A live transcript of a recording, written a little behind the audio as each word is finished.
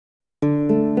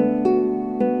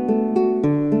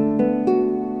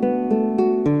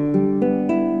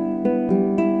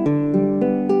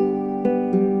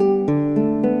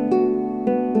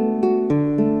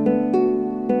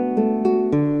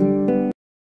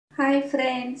Hi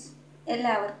friends,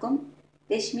 എല്ലാവർക്കും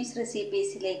രശ്മീസ്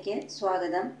റെസിപ്പീസിലേക്ക്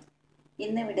സ്വാഗതം.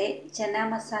 ഇന്നിവിടെ ചന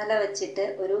മസാല വെച്ചിട്ട്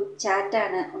ഒരു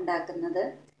ചാറ്റാണ് ഉണ്ടാക്കുന്നത്.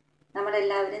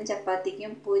 നമ്മളെല്ലാവരും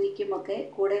ചപ്പാത്തിക്കും പൂരിക്കുമൊക്കെ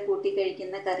കൂടെ കൂട്ടി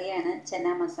കഴിക്കുന്ന കറിയാണ്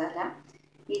ചന മസാല.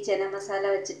 ഈ ചന മസാല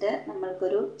വെച്ചിട്ട്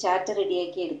നമ്മൾക്കൊരു ചാറ്റ്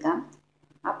റെഡിയാക്കി എടുക്കാം.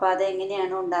 അപ്പോൾ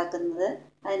അതെങ്ങനെയാണ് ഉണ്ടാക്കുന്നത്,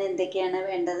 അതിനെന്തൊക്കെയാണ്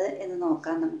വേണ്ടത് എന്ന്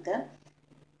നോക്കാം നമുക്ക്.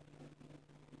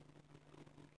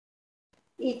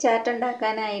 ഈ ചാറ്റ്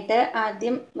ഉണ്ടാക്കാനായിട്ട്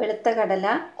ആദ്യം വെളുത്ത കടല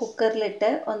കുക്കറിലിട്ട്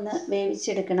ഒന്ന്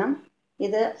വേവിച്ചെടുക്കണം.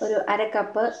 ഇത് ഒരു 1/2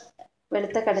 കപ്പ്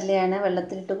വെളുത്ത കടലയാണ്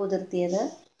വെള്ളത്തിലിട്ട് കുതിർത്തിയത്.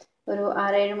 ഒരു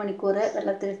 6-7 മണിക്കൂർ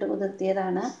വെള്ളത്തിലിട്ട്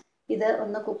കുതിർത്തിയതാണ്. ഇത്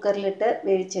ഒന്ന് കുക്കറിലിട്ട്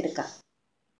വേവിച്ചെടുക്കാം.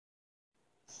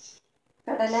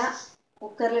 കടല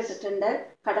കുക്കറിലിട്ടിട്ടുണ്ട്.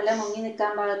 കടല മുങ്ങി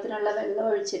നിൽക്കാൻ പാകത്തിനുള്ള വെള്ളം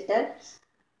ഒഴിച്ചിട്ട്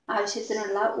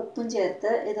ആവശ്യത്തിനുള്ള ഉപ്പും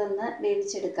ചേർത്ത് ഇതൊന്ന്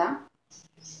വേവിച്ചെടുക്കാം.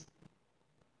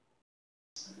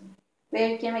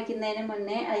 വേവിക്കാൻ വയ്ക്കുന്നതിന്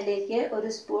മുന്നേ അതിലേക്ക്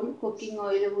 1 സ്പൂൺ കുക്കിംഗ്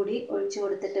ഓയിൽ കൂടി ഒഴിച്ചു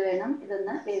കൊടുത്തിട്ട് വേണം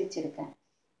ഇതൊന്ന് വേവിച്ചെടുക്കാൻ.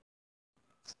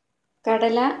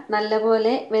 കടല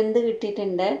നല്ലപോലെ വെന്ത്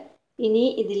കിട്ടിയിട്ടുണ്ട്. ഇനി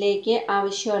ഇതിലേക്ക്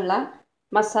ആവശ്യമുള്ള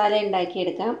മസാല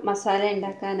ഉണ്ടാക്കിയെടുക്കാം. മസാല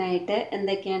ഉണ്ടാക്കാനായിട്ട്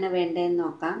എന്തൊക്കെയാണ് വേണ്ടതെന്ന്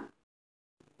നോക്കാം.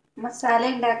 മസാല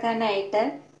ഉണ്ടാക്കാനായിട്ട്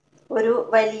ഒരു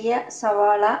വലിയ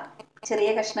സവാള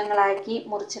ചെറിയ കഷ്ണങ്ങളാക്കി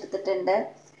മുറിച്ചെടുത്തിട്ടുണ്ട്.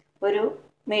 ഒരു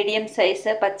മീഡിയം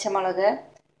സൈസ് പച്ചമുളക്,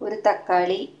 ഒരു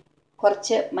തക്കാളി,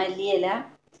 കുറച്ച് മല്ലിയില,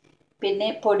 പിന്നെ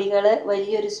പൊടികൾ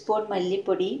വലിയൊരു സ്പൂൺ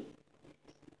മല്ലിപ്പൊടി,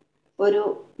 ഒരു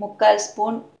 3/4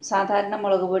 സ്പൂൺ സാധാരണ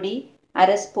മുളക് പൊടി,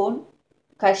 1/2 സ്പൂൺ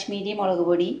കാശ്മീരി മുളക്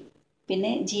പൊടി,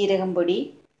 പിന്നെ ജീരകം പൊടി,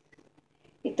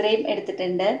 ഇത്രയും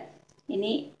എടുത്തിട്ടുണ്ട്.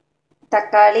 ഇനി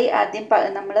തക്കാളി ആദ്യം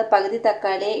നമ്മൾ പകുതി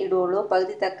തക്കാളിയേ ഇടുകയുള്ളൂ.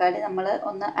 പകുതി തക്കാളി നമ്മൾ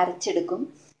ഒന്ന് അരച്ചെടുക്കും.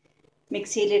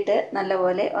 മിക്സിയിലിട്ട്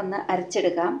നല്ലപോലെ ഒന്ന്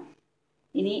അരച്ചെടുക്കാം.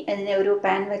 ഇനി അതിനെ ഒരു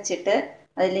പാൻ വെച്ചിട്ട്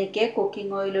അതിലേക്ക്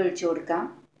കുക്കിംഗ് ഓയിൽ ഒഴിച്ചു കൊടുക്കാം.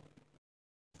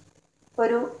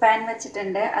 ഒരു പാൻ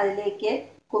വെച്ചിട്ടുണ്ട്. അതിലേക്ക്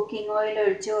കുക്കിംഗ് ഓയിൽ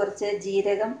ഒഴിച്ച് കുറച്ച്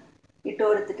ജീരകം ഇട്ട്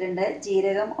കൊടുത്തിട്ടുണ്ട്.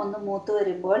 ജീരകം ഒന്ന് മൂത്ത്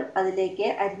വരുമ്പോൾ അതിലേക്ക്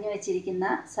അരിഞ്ഞു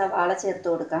വെച്ചിരിക്കുന്ന സവാള ചേർത്ത്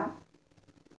കൊടുക്കാം.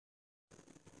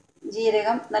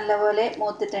 ജീരകം നല്ലപോലെ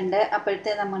മൂത്തിട്ടുണ്ട്.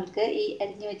 അപ്പോഴത്തെ നമ്മൾക്ക് ഈ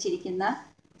അരിഞ്ഞു വെച്ചിരിക്കുന്ന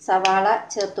സവാള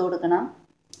ചേർത്ത് കൊടുക്കണം.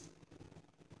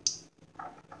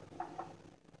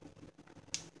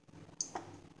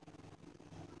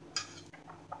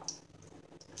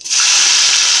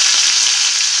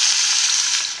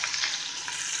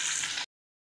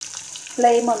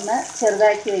 ഫ്ലെയിം ഒന്ന്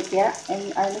ചെറുതാക്കി വയ്ക്കുക.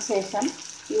 അതിനുശേഷം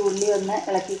ഈ ഉള്ളി ഒന്ന്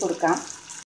ഇളക്കി കൊടുക്കാം.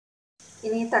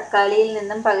 ഇനി തക്കാളിയിൽ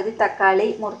നിന്നും പകുതി തക്കാളി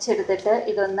മുറിച്ചെടുത്തിട്ട്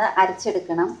ഇതൊന്ന്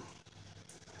അരച്ചെടുക്കണം.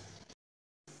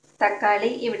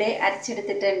 തക്കാളി ഇവിടെ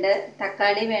അരച്ചെടുത്തിട്ടുണ്ട്.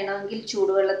 തക്കാളി വേണമെങ്കിൽ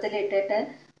ചൂടുവെള്ളത്തിലിട്ടിട്ട്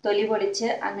തൊലി പൊളിച്ച്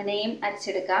അങ്ങനെയും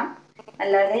അരച്ചെടുക്കാം.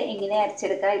 അല്ലാതെ ഇങ്ങനെ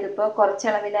അരച്ചെടുക്കാം. ഇതിപ്പോൾ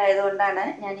കുറച്ചളവിലായതുകൊണ്ടാണ്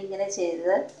ഞാൻ ഇങ്ങനെ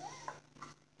ചെയ്തത്.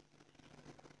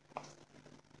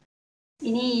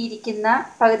 ഇനി ഇരിക്കുന്ന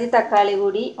പകുതി തക്കാളി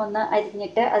കൂടി ഒന്ന്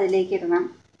അരിഞ്ഞിട്ട് അതിലേക്ക് ഇടണം.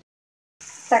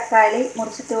 തക്കാളി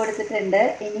മുറിച്ചിട്ട് കൊടുത്തിട്ടുണ്ട്.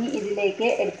 ഇനി ഇതിലേക്ക്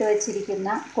എടുത്തു വച്ചിരിക്കുന്ന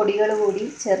പൊടികൾ കൂടി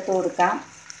ചേർത്ത് കൊടുക്കാം.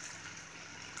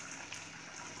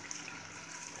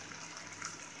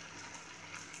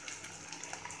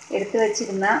 എടുത്തു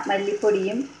വച്ചിരുന്ന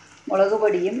മല്ലിപ്പൊടിയും മുളക്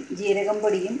പൊടിയും ജീരകം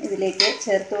പൊടിയും ഇതിലേക്ക്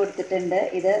ചേർത്ത് കൊടുത്തിട്ടുണ്ട്.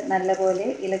 ഇത് നല്ലപോലെ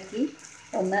ഇളക്കി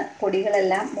ഒന്ന്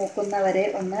പൊടികളെല്ലാം മൂക്കുന്നവരെ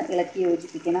ഒന്ന് ഇളക്കി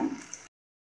യോജിപ്പിക്കണം.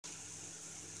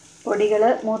 പൊടികൾ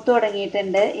മൂത്ത്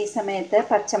തുടങ്ങിയിട്ടുണ്ട്. ഈ സമയത്ത്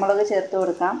പച്ചമുളക് ചേർത്ത്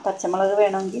കൊടുക്കാം. പച്ചമുളക്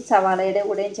വേണമെങ്കിൽ സവാളയുടെ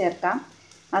കൂടെയും ചേർക്കാം.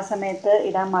 ആ സമയത്ത്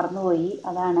ഇടാൻ മറന്നുപോയി,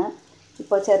 അതാണ്.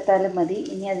 ഇപ്പോൾ ചേർത്താലും മതി.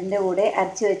 ഇനി അതിൻ്റെ കൂടെ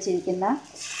അരച്ച് വെച്ചിരിക്കുന്ന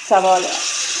സവാള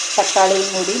തക്കാളിയും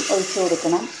കൂടി ഒഴിച്ചു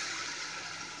കൊടുക്കണം.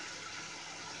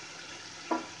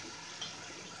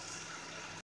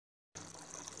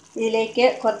 ഇതിലേക്ക്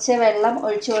കുറച്ച് വെള്ളം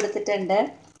ഒഴിച്ചു കൊടുത്തിട്ടുണ്ട്.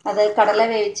 അത് കടല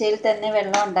വേവിച്ചതിൽ തന്നെ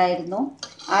വെള്ളം ഉണ്ടായിരുന്നു.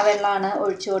 ആ വെള്ളമാണ്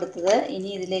ഒഴിച്ചു കൊടുത്തത്. ഇനി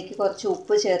ഇതിലേക്ക് കുറച്ച്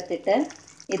ഉപ്പ് ചേർത്തിട്ട്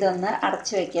ഇതൊന്ന്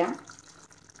അടച്ചു വയ്ക്കാം.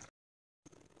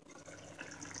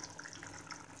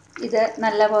 ഇത്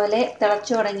നല്ലപോലെ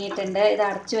തിളച്ചു തുടങ്ങിയിട്ടുണ്ട്. ഇത്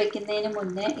അടച്ചു വയ്ക്കുന്നതിന്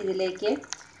മുന്നേ ഇതിലേക്ക്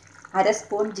 1/2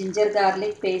 സ്പൂൺ ജിഞ്ചർ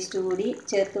ഗാർലിക് പേസ്റ്റ് കൂടി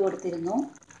ചേർത്ത് കൊടുത്തിരുന്നു.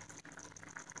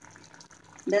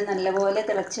 ഇത് നല്ലപോലെ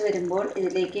തിളച്ച് വരുമ്പോൾ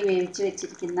ഇതിലേക്ക് വേവിച്ച്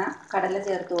വെച്ചിരിക്കുന്ന കടല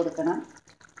ചേർത്ത് കൊടുക്കണം.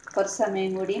 കുറച്ച്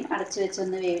സമയം കൂടിയും അടച്ചു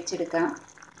വെച്ചൊന്ന് വേവിച്ചെടുക്കാം.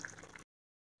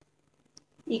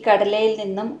 ഈ കടലയിൽ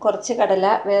നിന്നും കുറച്ച് കടല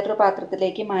വേറൊരു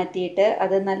പാത്രത്തിലേക്ക് മാറ്റിയിട്ട്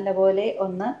അത് നല്ലപോലെ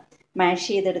ഒന്ന് മാഷ്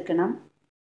ചെയ്തെടുക്കണം.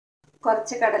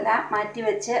 കുറച്ച് കടല മാറ്റി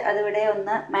വെച്ച് അതിവിടെ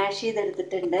ഒന്ന് മാഷ്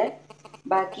ചെയ്തെടുത്തിട്ടുണ്ട്.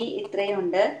 ബാക്കി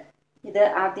ഇത്രയുണ്ട്. ഇത്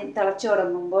ആദ്യം തിളച്ചു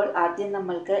തുടങ്ങുമ്പോൾ ആദ്യം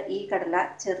നമ്മൾക്ക് ഈ കടല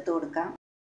ചേർത്ത് കൊടുക്കാം.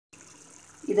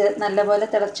 ഇത് നല്ലപോലെ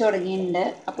തിളച്ചു തുടങ്ങിയിട്ടുണ്ട്.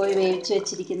 അപ്പോൾ ഈ വേവിച്ച്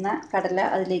വെച്ചിരിക്കുന്ന കടല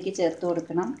അതിലേക്ക് ചേർത്ത്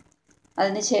കൊടുക്കണം.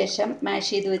 അതിനുശേഷം മാഷ്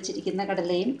ചെയ്ത് വെച്ചിരിക്കുന്ന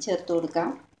കടലയും ചേർത്ത് കൊടുക്കാം.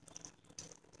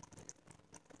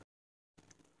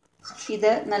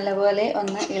 ഇത് നല്ലപോലെ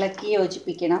ഒന്ന് ഇളക്കി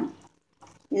യോജിപ്പിക്കണം.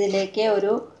 ഇതിലേക്ക്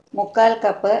ഒരു 1/4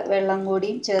 കപ്പ് വെള്ളം കൂടി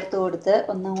ചേർത്ത് കൊടുത്ത്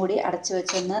ഒന്നും കൂടി അടച്ചു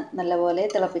വെച്ചൊന്ന് നല്ലപോലെ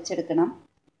തിളപ്പിച്ചെടുക്കണം.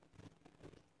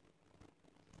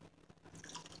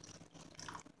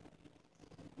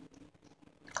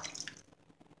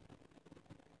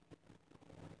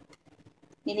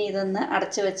 ഇനി ഇതൊന്ന്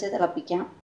അടച്ചു വെച്ച് തിളപ്പിക്കാം.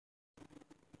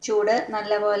 ചൂട്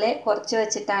നല്ലപോലെ കുറച്ച്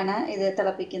വെച്ചിട്ടാണ് ഇത്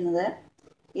തിളപ്പിക്കുന്നത്.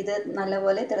 ഇത്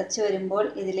നല്ലപോലെ തിളച്ച് വരുമ്പോൾ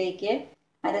ഇതിലേക്ക്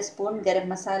 1/2 സ്പൂൺ ഗരം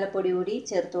മസാല പൊടി കൂടി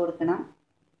ചേർത്ത് കൊടുക്കണം.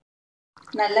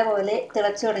 നല്ലപോലെ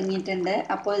തിളച്ചു തുടങ്ങിയിട്ടുണ്ട്.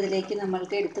 അപ്പോൾ ഇതിലേക്ക്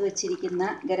നമ്മൾക്ക് എടുത്തു വച്ചിരിക്കുന്ന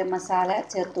ഗരം മസാല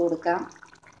ചേർത്ത് കൊടുക്കാം.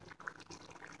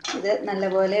 ഇത്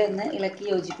നല്ലപോലെ ഒന്ന് ഇളക്കി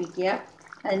യോജിപ്പിക്കുക.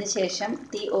 അതിനുശേഷം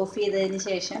തീ ഓഫ് ചെയ്തതിന്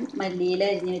ശേഷം മല്ലിയില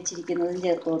അരിഞ്ഞു വെച്ചിരിക്കുന്നതും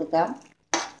ചേർത്ത് കൊടുക്കാം.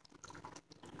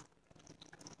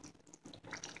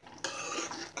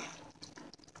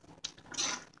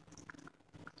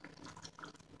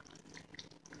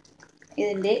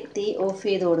 ഇതിൻ്റെ തീ ഓഫ്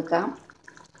ചെയ്ത് കൊടുക്കാം.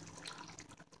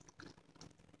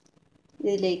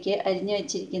 ഇതിലേക്ക് അരിഞ്ഞു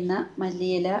വച്ചിരിക്കുന്ന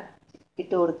മല്ലിയില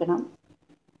ഇട്ട് കൊടുക്കണം.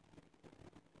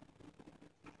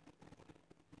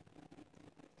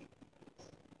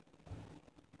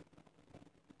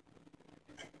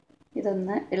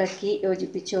 ഇതൊന്ന് ഇളക്കി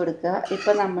യോജിപ്പിച്ച് കൊടുക്കുക.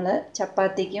 ഇപ്പോൾ നമ്മൾ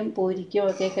ചപ്പാത്തിക്കും പൂരിക്കും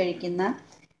ഒക്കെ കഴിക്കുന്ന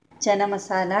ചന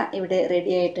മസാല ഇവിടെ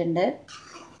റെഡി ആയിട്ടുണ്ട്.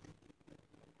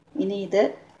 ഇനി ഇത്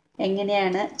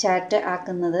എങ്ങനെയാണ് ചാറ്റ്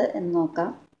ആക്കുന്നത് എന്ന്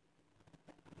നോക്കാം.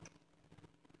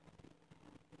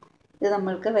 ഇത്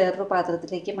നമ്മൾക്ക് വേറൊരു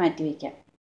പാത്രത്തിലേക്ക് മാറ്റി വയ്ക്കാം.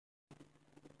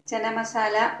 ചന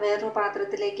മസാല വേറൊരു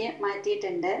പാത്രത്തിലേക്ക്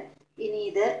മാറ്റിയിട്ടുണ്ട്. ഇനി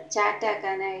ഇത്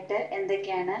ചാറ്റാക്കാനായിട്ട്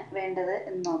എന്തൊക്കെയാണ് വേണ്ടത്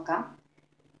എന്ന് നോക്കാം.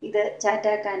 ഇത്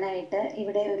ചാറ്റാക്കാനായിട്ട്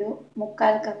ഇവിടെ ഒരു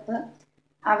 1/4 കപ്പ്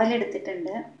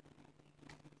അവലെടുത്തിട്ടുണ്ട്.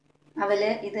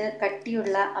 ഇത്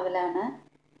കട്ടിയുള്ള അവലാണ്,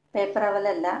 പേപ്പർ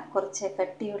അവലല്ല, കുറച്ച്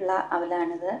കട്ടിയുള്ള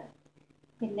അവലാണിത്.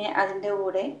 പിന്നെ അതിൻ്റെ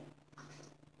കൂടെ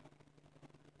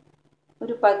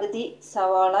ഒരു പകുതി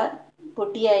സവാള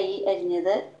പൊടിയായി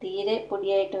അരിഞ്ഞത്, തീരെ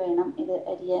പൊടിയായിട്ട് വേണം ഇത്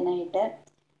അരിയാനായിട്ട്.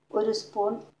 1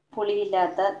 സ്പൂൺ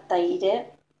പുളിയില്ലാത്ത തൈര്,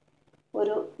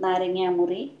 ഒരു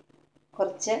നാരങ്ങാമുറി,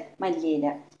 കുറച്ച് മല്ലിയില.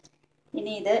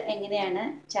 ഇനി ഇത് എങ്ങനെയാണ്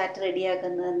ചാറ്റ്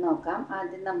റെഡിയാക്കുന്നതെന്ന് നോക്കാം.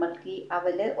 ആദ്യം നമ്മൾക്ക് ഈ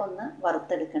അവല് ഒന്ന്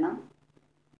വറുത്തെടുക്കണം.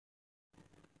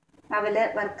 അവല്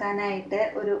വറുക്കാനായിട്ട്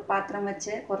ഒരു പാത്രം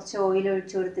വെച്ച് കുറച്ച് ഓയിൽ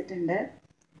ഒഴിച്ചു കൊടുത്തിട്ടുണ്ട്.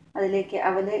 അതിലേക്ക്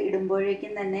അവല്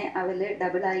ഇടുമ്പോഴേക്കും തന്നെ അവല്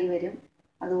ഡബിളായി വരും.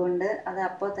 അതുകൊണ്ട് അത്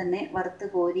അപ്പോൾ തന്നെ വറുത്ത്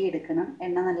കോരിയെടുക്കണം.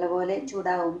 എണ്ണ നല്ലപോലെ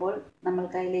ചൂടാകുമ്പോൾ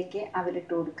നമ്മൾക്ക് അതിലേക്ക്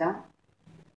അവലിട്ട് കൊടുക്കാം.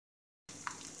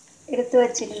 എടുത്തു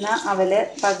വച്ചിരുന്ന അവല്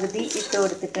പകുതി ഇട്ട്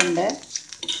കൊടുത്തിട്ടുണ്ട്.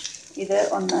 ഇത്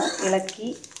ഒന്ന് ഇളക്കി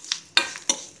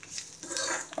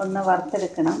ഒന്ന്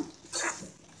വറുത്തെടുക്കണം.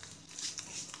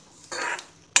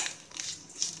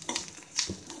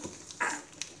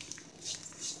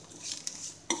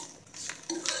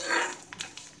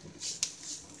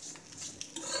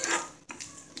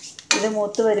 ഇത്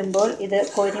മൂത്ത് വരുമ്പോൾ ഇത്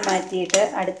കോരി മാറ്റിയിട്ട്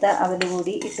അടുത്ത അവല്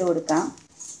കൂടി ഇട്ട് കൊടുക്കാം.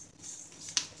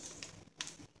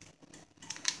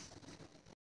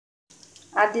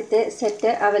 ആദ്യത്തെ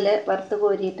സെറ്റ് അവല് വറുത്ത്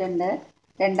കോരിയിട്ടുണ്ട്.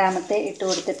 രണ്ടാമത്തെ ഇട്ട്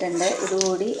കൊടുത്തിട്ടുണ്ട്.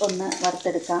 ഇതുകൂടി ഒന്ന്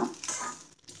വറുത്തെടുക്കാം.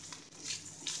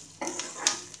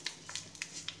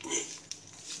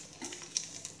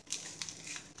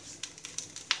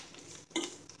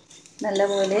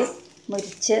 നല്ലപോലെ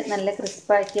മുരിച്ച് നല്ല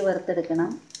ക്രിസ്പാക്കി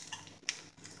വറുത്തെടുക്കണം.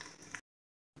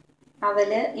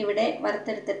 അവല് ഇവിടെ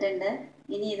വറുത്തെടുത്തിട്ടുണ്ട്.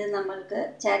 ഇനി ഇത് നമ്മൾക്ക്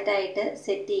ചാറ്റായിട്ട്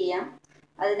സെറ്റ് ചെയ്യാം.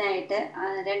 അതിനായിട്ട്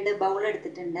 2 ബൗൾ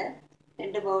എടുത്തിട്ടുണ്ട്.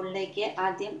 2 ബൗളിലേക്ക്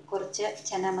ആദ്യം കുറച്ച്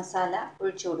ചന മസാല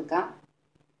ഒഴിച്ചു കൊടുക്കാം.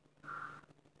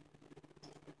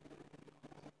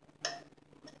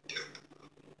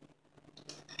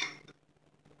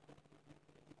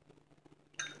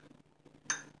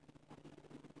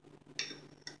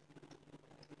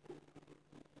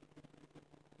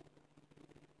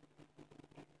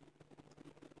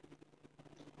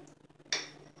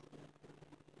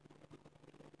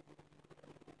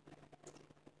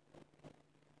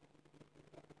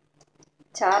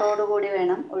 ചാറോടുകൂടി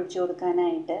വേണം ഒഴിച്ചു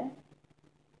കൊടുക്കാനായിട്ട്.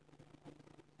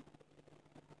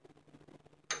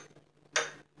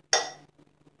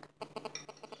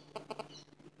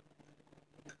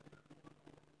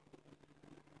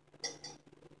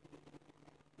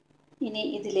 ഇനി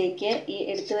ഇതിലേക്ക് ഈ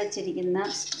എടുത്തു വച്ചിരിക്കുന്ന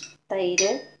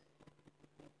തൈര്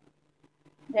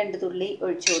 2 തുള്ളി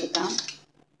ഒഴിച്ചു കൊടുക്കാം.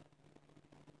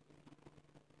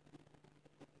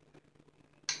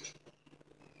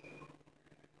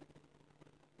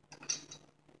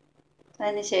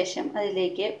 അതിനുശേഷം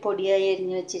അതിലേക്ക് പൊടിയായി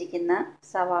അരിഞ്ഞു വച്ചിരിക്കുന്ന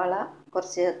സവാള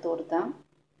കുറച്ച് ചേർത്ത് കൊടുക്കാം.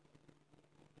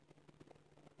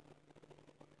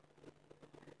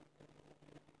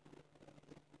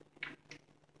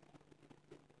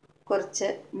 കുറച്ച്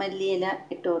മല്ലിയില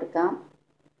ഇട്ട് കൊടുക്കാം.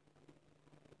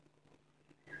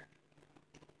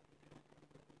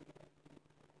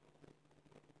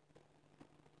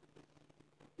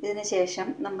 ഇതിന് ശേഷം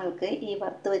നമ്മൾക്ക് ഈ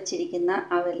വറുത്ത് വച്ചിരിക്കുന്ന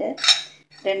അവൽ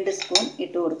 2 സ്പൂൺ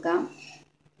ഇട്ട് കൊടുക്കാം.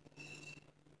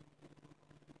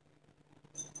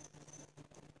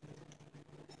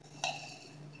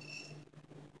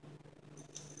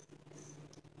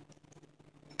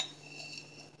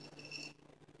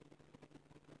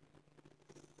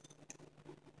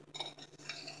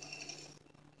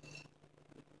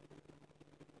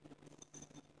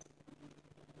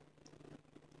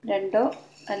 രണ്ടോ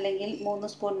അല്ലെങ്കിൽ 3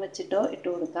 സ്പൂൺ വെച്ചിട്ടോ ഇട്ട്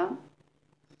കൊടുക്കാം.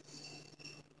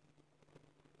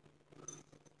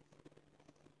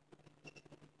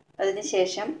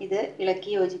 അതിനുശേഷം ഇത്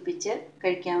ഇളക്കി യോജിപ്പിച്ച്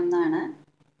കഴിക്കാവുന്നതാണ്.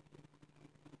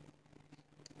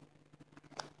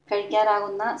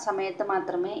 കഴിക്കാറാകുന്ന സമയത്ത്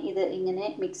മാത്രമേ ഇത് ഇങ്ങനെ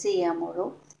മിക്സ് ചെയ്യാമുള്ളൂ,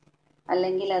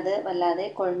 അല്ലെങ്കിൽ അത് വല്ലാതെ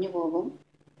കുഴഞ്ഞു പോകും.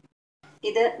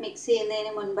 ഇത് മിക്സ്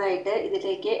ചെയ്യുന്നതിന് മുൻപായിട്ട്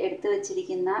ഇതിലേക്ക് എടുത്തു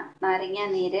വച്ചിരിക്കുന്ന നാരങ്ങാ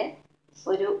നീര്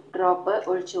ഒരു ഡ്രോപ്പ്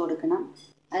ഒഴിച്ചു കൊടുക്കണം.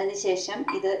 അതിനുശേഷം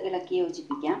ഇത് ഇളക്കി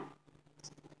യോജിപ്പിക്കാം.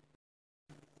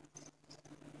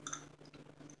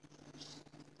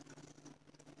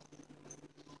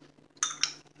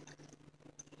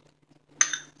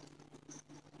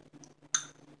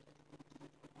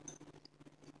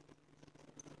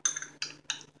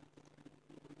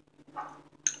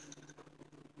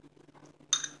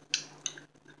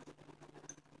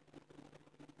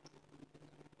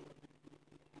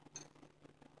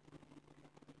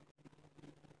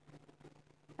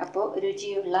 അപ്പോൾ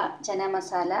രുചിയുള്ള ചന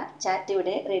മസാല ചാറ്റ്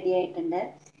ഇവിടെ റെഡി ആയിട്ടുണ്ട്.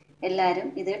 എല്ലാവരും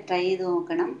ഇത് ട്രൈ ചെയ്ത്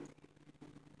നോക്കണം.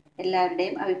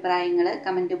 എല്ലാവരുടെയും അഭിപ്രായങ്ങൾ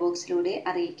കമൻറ്റ് ബോക്സിലൂടെ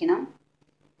അറിയിക്കണം.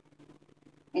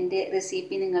 എൻ്റെ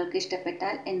റെസിപ്പി നിങ്ങൾക്ക്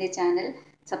ഇഷ്ടപ്പെട്ടാൽ എൻ്റെ ചാനൽ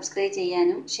സബ്സ്ക്രൈബ്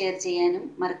ചെയ്യാനും ഷെയർ ചെയ്യാനും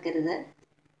മറക്കരുത്.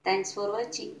 Thanks for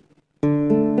watching.